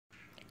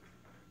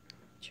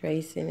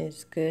Drayson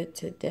is good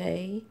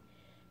today.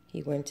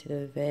 He went to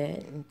the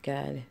vet and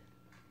got a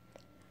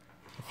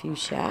few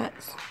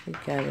shots. He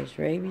got his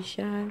rabies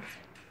shots.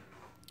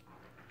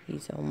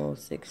 He's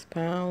almost 6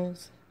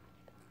 pounds.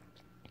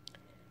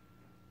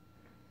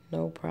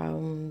 No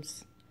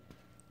problems.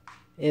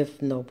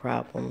 If no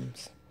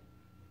problems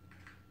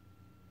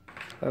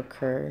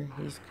occur,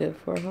 he's good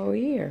for a whole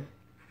year.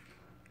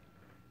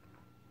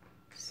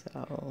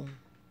 So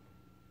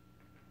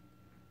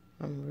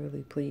I'm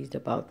really pleased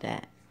about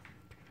that.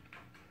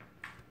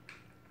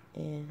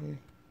 And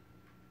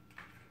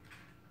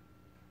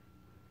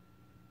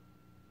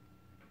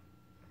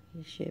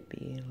he should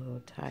be a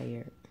little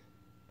tired.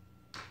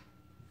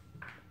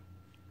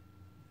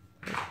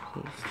 But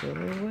he's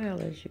doing well,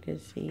 as you can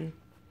see.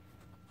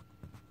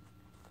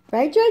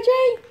 Right,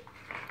 JJ?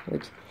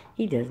 Which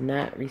he does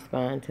not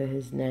respond to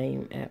his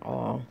name at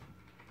all.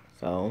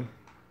 So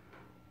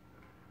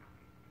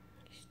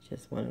it's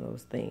just one of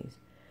those things.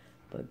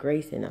 But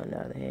Drayson, on the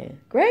other hand,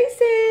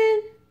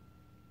 Drayson!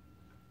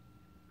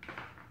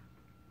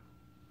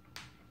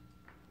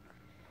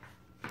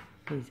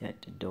 He's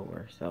at the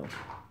door, so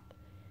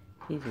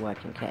he's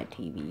watching cat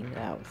TV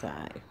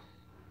outside.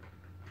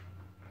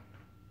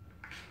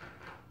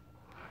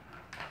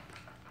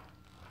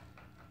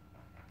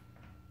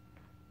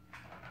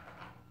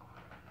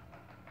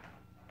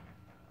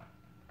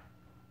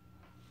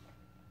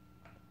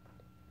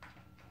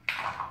 I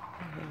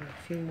have a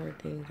few more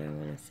things I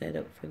want to set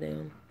up for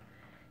them.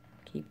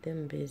 Keep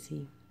them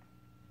busy.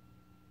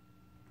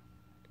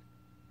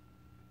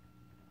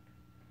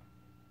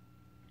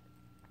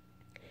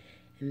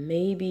 And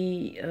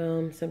maybe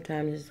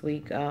sometime this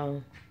week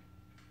I'll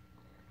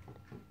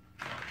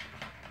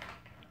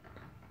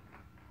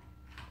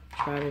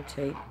try to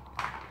take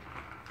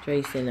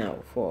Drayson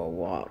out for a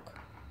walk.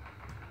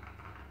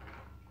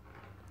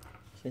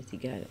 Since he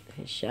got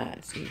his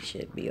shots, he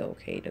should be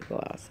okay to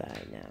go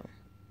outside now.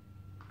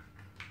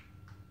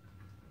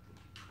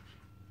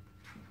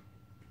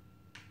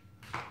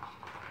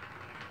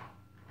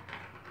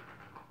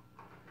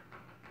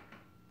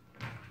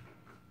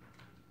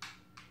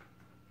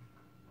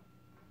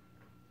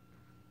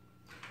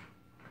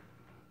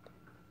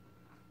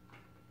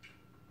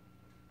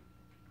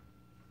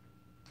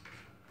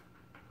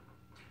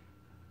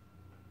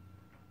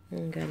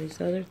 And got this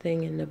other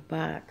thing in the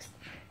box.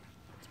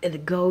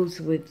 It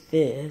goes with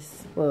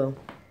this. Well,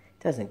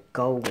 it doesn't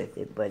go with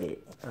it, but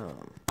it's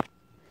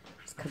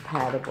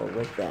compatible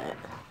with that.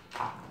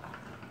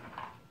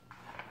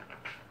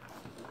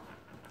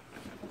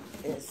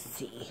 Let's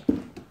see if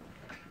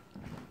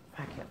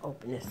I can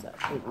open this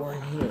up with one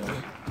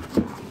hand.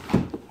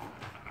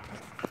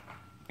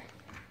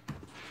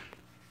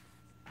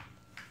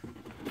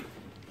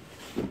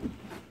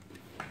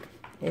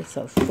 It's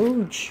a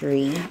food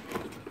tree.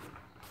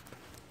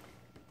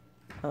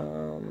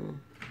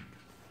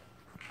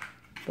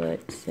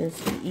 But since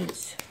he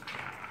eats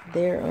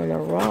there on a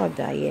raw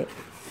diet,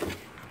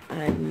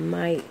 I am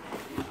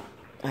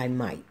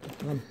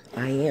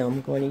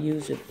going to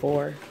use it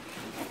for,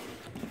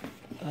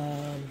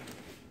 what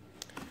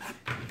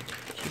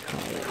you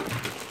call it,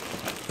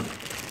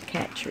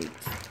 cat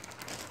treats.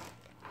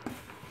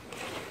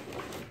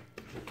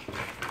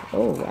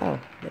 Oh, wow,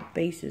 the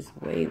base is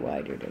way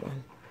wider than I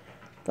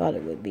thought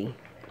it would be.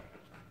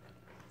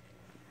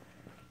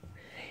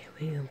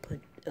 We're going to put,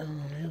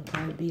 it'll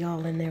probably be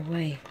all in their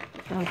way.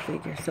 I'll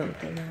figure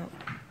something out.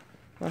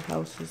 My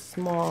house is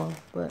small,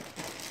 but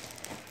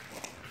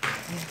I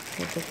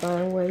have to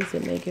find ways to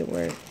make it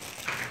work.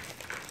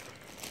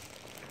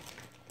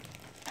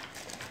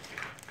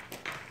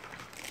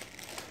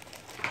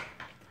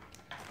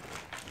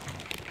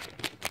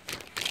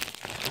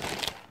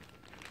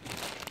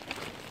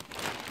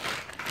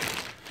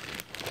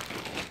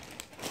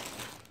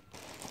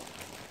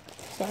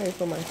 Sorry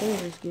for my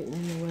fingers getting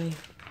in the way.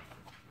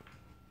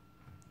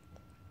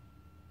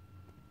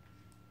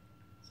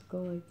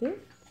 Go like this,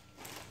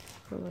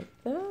 go like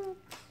that.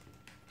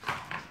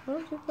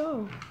 How'd it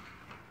go?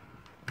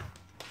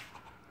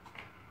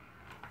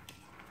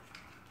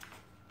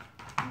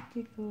 I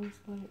think it goes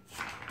like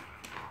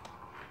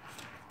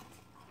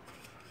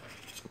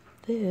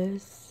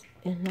this,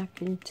 and I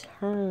can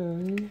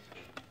turn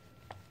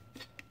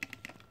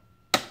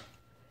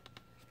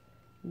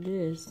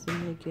this to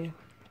make it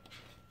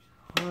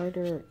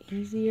harder,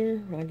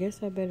 easier. I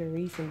guess I better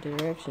read some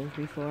directions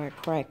before I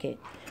crack it.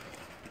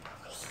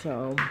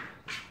 So,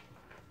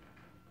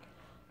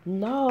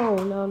 no.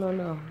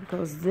 It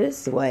goes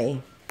this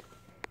way.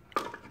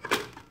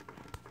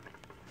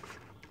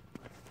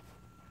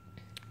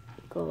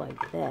 Go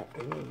like that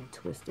and then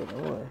twist it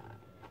over.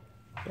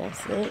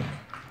 That's it.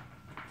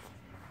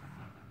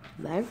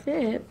 That's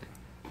it.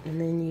 And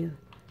then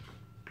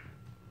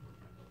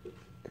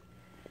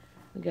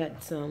we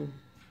got some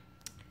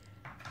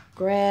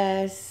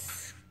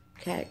grass,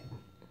 cat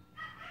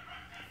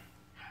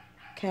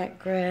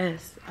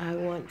grass I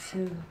want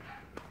to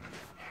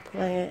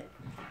plant.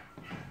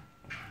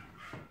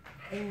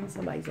 And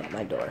somebody's at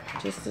my door.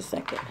 Just a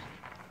second.